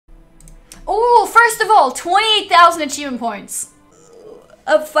first of all, 28,000 achievement points.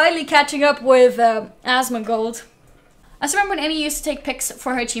 I'm finally catching up with Asthma Gold. I just remember when Annie used to take pics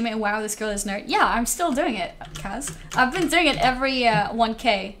for her achievement and wow, this girl is nerd. Yeah, I'm still doing it, Kaz. I've been doing it every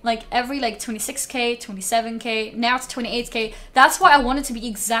 1k. Like every 26k, 27k, now it's 28k. That's why I want it to be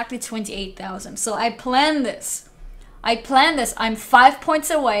exactly 28,000. So I planned this. I'm 5 points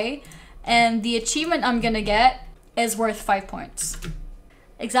away and the achievement I'm gonna get is worth 5 points.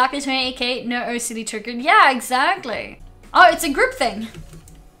 Exactly 28k, no OCD triggered. Yeah, exactly. Oh, it's a group thing.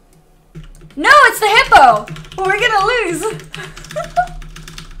 No, it's the hippo! We're gonna lose!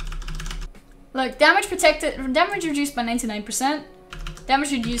 Look, damage protected, damage reduced by 99%,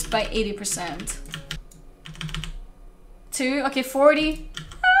 damage reduced by 80%. 2, okay, 40.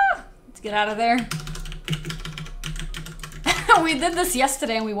 Ah, let's get out of there. We did this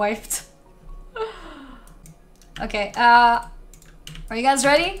yesterday and we wiped. Okay, are you guys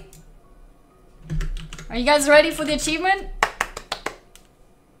ready? Are you guys ready for the achievement?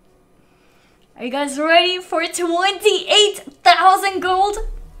 Are you guys ready for 28,000 gold?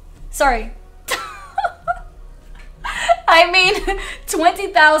 Sorry. I mean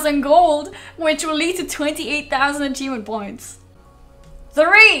 20,000 gold, which will lead to 28,000 achievement points.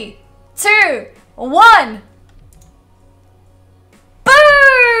 3, 2, 1.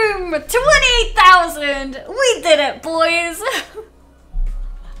 Boom! 28,000! We did it, boys!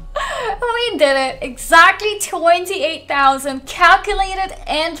 We did it. Exactly 28,000 calculated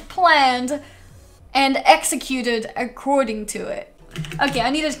and planned and executed according to it. Okay, I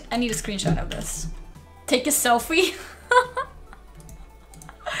need a screenshot of this. Take a selfie.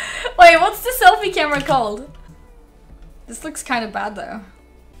 Wait, what's the selfie camera called? This looks kind of bad though.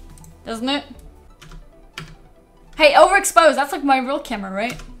 Doesn't it? Hey, overexposed. That's like my real camera,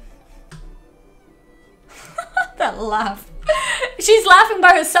 right? That laugh. She's laughing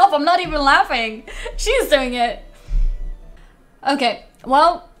by herself. I'm not even laughing. She's doing it. Okay,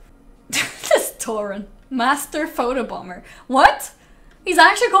 well, this Tauren. Master Photobomber. What? He's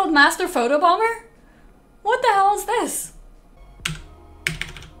actually called Master Photobomber? What the hell is this?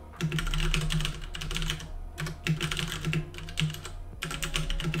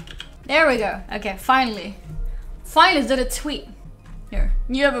 There we go. Okay, finally. Finally did a tweet. Here,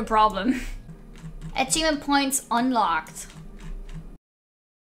 you have a problem. Achievement points unlocked.